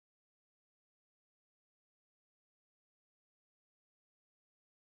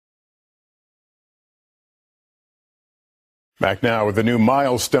Back now with a new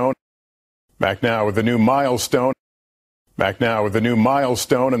milestone. Back now with a new milestone. Back now with a new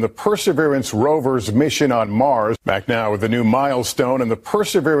milestone in the Perseverance rover's mission on Mars. Back now with a new milestone in the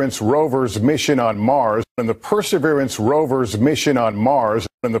Perseverance rover's mission on Mars. And the Perseverance rover's mission on Mars.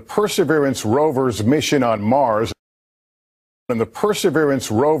 And the Perseverance rover's mission on Mars. And the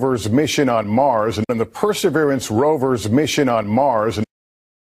Perseverance rover's mission on Mars. And the Perseverance rover's mission on Mars.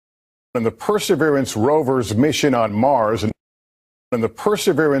 And the Perseverance rover's mission on Mars. And the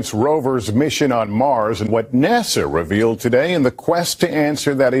Perseverance rover's mission on Mars, and what NASA revealed today in the quest to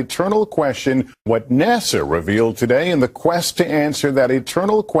answer that eternal question, what NASA revealed today in the quest to answer that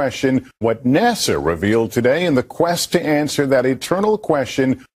eternal question, what NASA revealed today in the quest to answer that eternal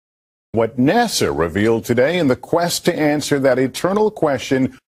question, what NASA revealed today in the quest to answer that eternal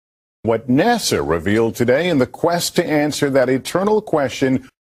question, what NASA revealed today in the quest to answer that eternal question,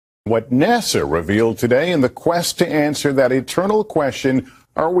 what NASA revealed today in the quest to answer that eternal question,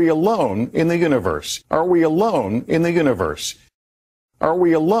 are we alone in the universe? Are we alone in the universe? Are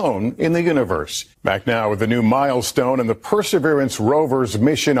we alone in the universe? Back now with a new milestone in the Perseverance rover's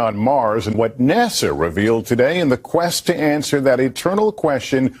mission on Mars, and what NASA revealed today in the quest to answer that eternal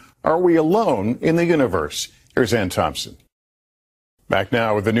question, are we alone in the universe? Here's Ann Thompson. Back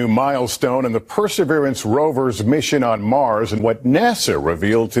now with a new milestone in the Perseverance rover's mission on Mars, and what NASA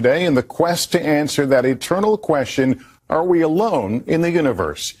revealed today in the quest to answer that eternal question, are we alone in the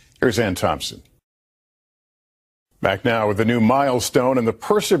universe? Here's Ann Thompson. Back now with a new milestone in the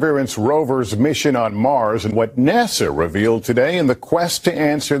Perseverance rover's mission on Mars, and what NASA revealed today in the quest to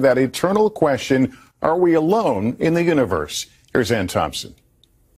answer that eternal question, are we alone in the universe? Here's Ann Thompson.